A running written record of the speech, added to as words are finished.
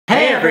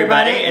Hey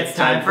everybody, it's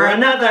time for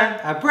another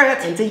a Brit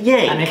and a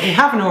Yank. And if you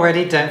haven't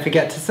already, don't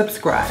forget to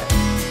subscribe.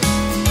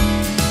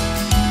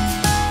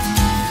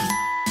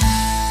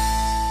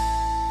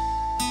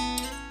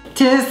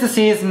 Tis the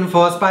season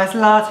for spice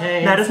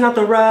lattes. That is not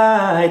the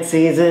right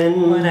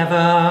season.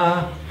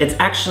 Whatever. It's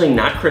actually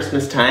not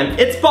Christmas time.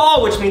 It's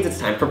fall, which means it's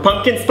time for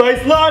pumpkin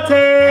spice lattes.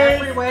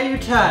 Everywhere you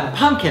turn,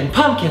 pumpkin,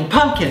 pumpkin,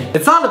 pumpkin.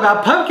 It's all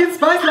about pumpkin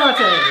spice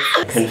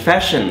lattes.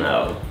 Confession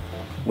though,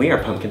 we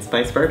are pumpkin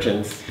spice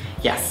virgins.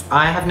 Yes,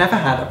 I have never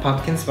had a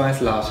pumpkin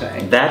spice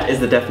latte. That is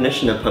the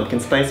definition of pumpkin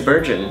spice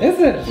virgin. Is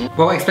it?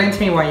 Well, explain to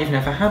me why you've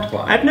never had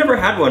one. I've never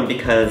had one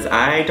because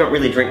I don't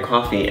really drink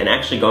coffee, and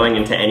actually going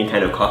into any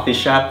kind of coffee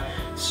shop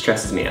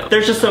stresses me out.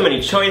 There's just so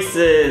many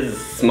choices,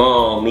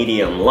 small,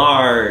 medium,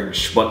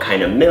 large, what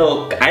kind of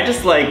milk. I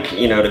just like,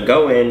 you know, to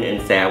go in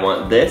and say I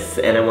want this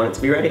and I want it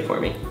to be ready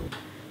for me.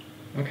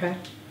 Okay.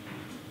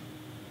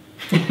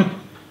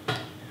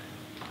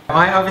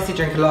 I obviously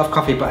drink a lot of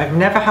coffee, but I've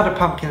never had a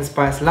pumpkin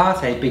spice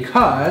latte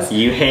because...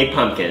 You hate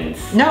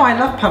pumpkins. No, I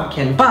love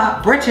pumpkin,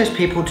 but British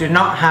people do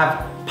not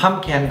have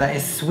pumpkin that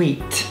is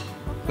sweet.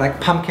 Like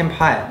pumpkin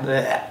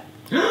pie.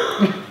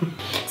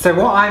 So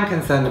what I'm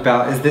concerned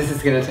about is this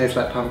is going to taste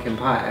like pumpkin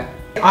pie.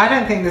 I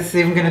don't think this is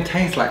even going to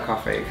taste like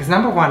coffee, because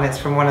number one, it's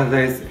from one of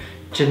those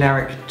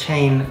generic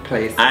chain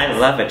places. I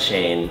love a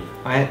chain.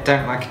 I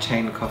don't like a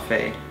chain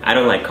coffee. I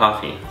don't like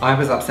coffee. I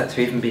was upset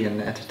to even be in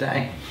there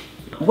today.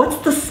 What's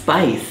the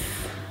spice?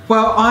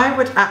 Well, I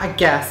would at a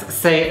guess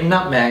say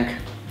nutmeg.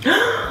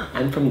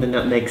 I'm from the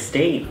nutmeg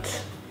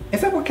state. Is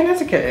that what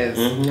Connecticut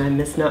is? I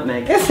miss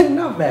nutmeg. Is it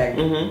nutmeg?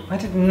 I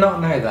did not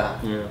know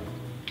that. Yeah.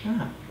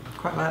 Ah,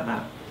 quite like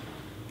that.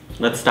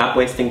 Let's stop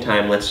wasting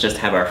time. Let's just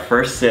have our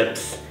first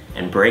sips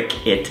and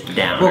break it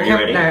down. Well, Are you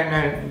ready?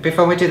 No,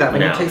 before we do that, we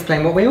need to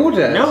explain what we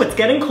ordered. No, it's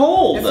getting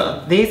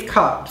cold. These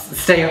cups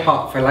stay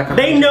hot for like a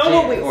They know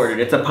what we ordered.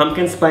 It's a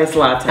pumpkin spice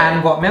latte.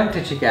 And what milk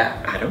did you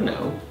get? I don't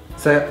know.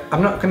 So,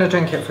 I'm not gonna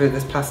drink it through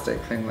this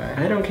plastic thing though.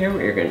 I don't care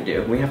what you're gonna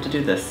do. We have to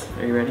do this.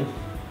 Are you ready?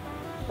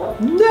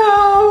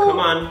 No! Come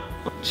on.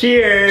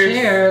 Cheers!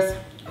 Cheers!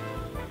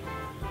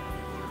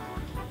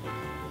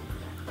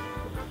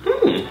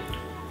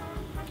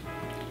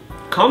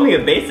 Call me a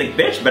basic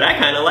bitch, but I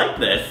kinda like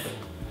this.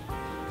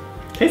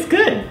 Tastes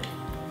good.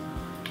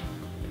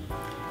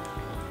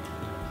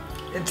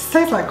 It just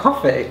tastes like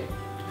coffee.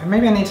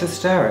 Maybe I need to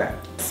stir it.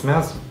 It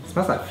smells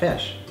like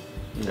fish.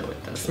 No, it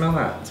doesn't. Smell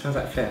that. It smells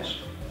like fish.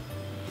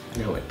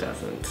 No, it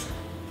doesn't.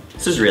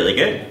 This is really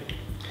good.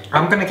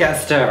 I'm gonna get a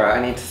stirrer. I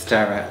need to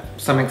stir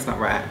it. Something's not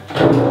right.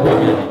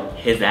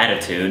 His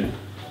attitude.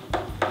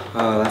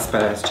 Oh, that's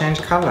better. It's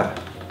changed colour.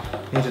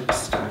 Needed to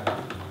stir.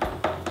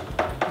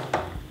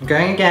 I'm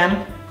going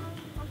again.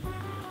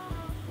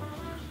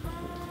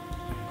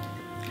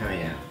 Oh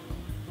yeah.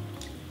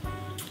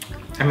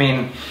 I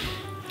mean,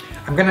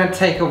 I'm gonna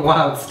take a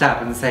wild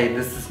stab and say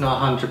this is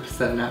not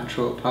 100%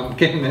 natural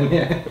pumpkin in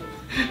here.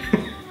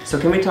 So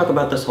can we talk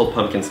about this whole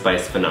pumpkin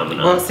spice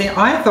phenomenon? Well, see,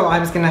 I thought I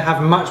was gonna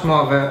have much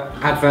more of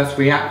an adverse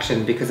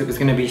reaction because it was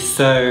gonna be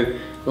so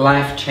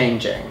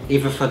life-changing,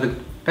 either for the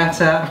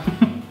better.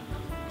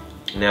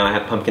 Now I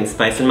have pumpkin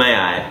spice in my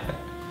eye.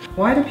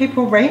 Why do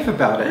people rave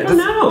about it? I don't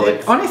know.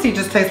 It honestly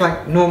just tastes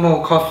like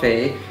normal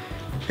coffee.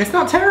 It's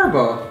not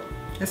terrible.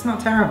 It's not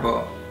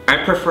terrible.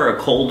 I prefer a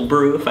cold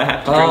brew if I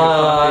have to drink a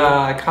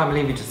coffee. I can't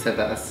believe you just said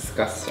that. That's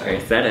disgusting. I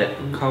said it.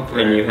 Cold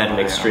brew. And you had an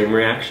extreme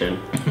reaction.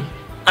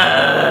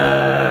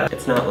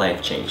 It's not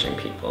life-changing,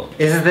 people.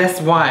 Is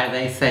this why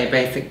they say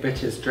basic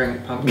bitches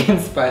drink pumpkin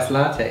spice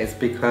lattes?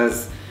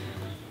 Because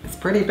it's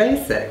pretty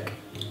basic.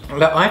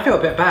 Look, I feel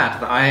a bit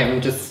bad that I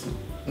am just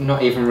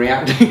not even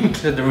reacting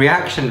to the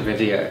reaction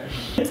video.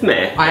 It's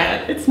meh.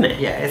 It's meh.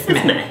 Yeah, it's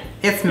meh.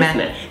 It's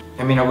meh.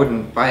 I mean, I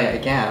wouldn't buy it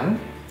again.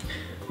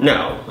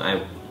 No,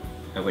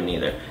 I wouldn't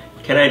either.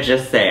 Can I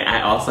just say,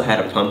 I also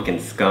had a pumpkin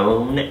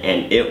scone,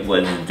 and it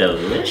was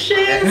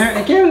delicious. No,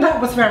 again,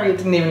 that was it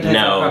didn't even taste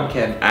like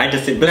pumpkin.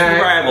 This is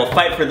where I will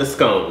fight for the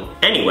scone.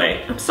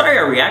 Anyway, I'm sorry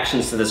our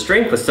reactions to this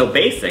drink was so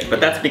basic, but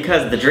that's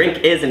because the drink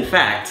is, in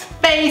fact,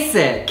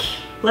 basic.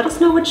 Let us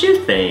know what you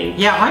think.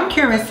 Yeah, I'm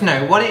curious to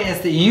know what it is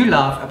that you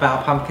love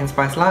about a pumpkin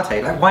spice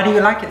latte. Like, why do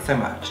you like it so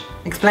much?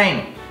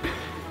 Explain.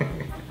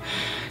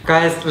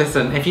 Guys,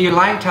 listen, if you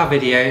liked our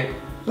video,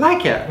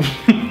 like it.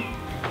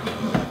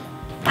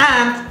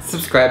 And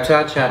subscribe to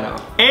our channel.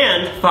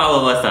 And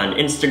follow us on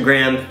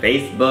Instagram,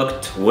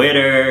 Facebook,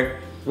 Twitter.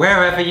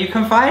 Wherever you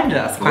can find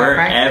us, We're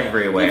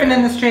everywhere. Even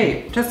in the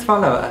street, just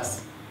follow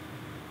us.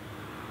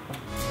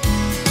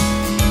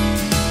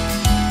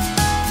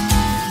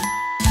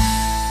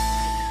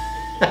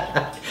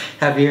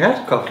 Have you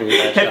had coffee?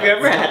 Have you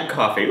ever had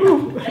coffee?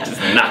 Ooh,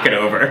 just knock it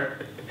over.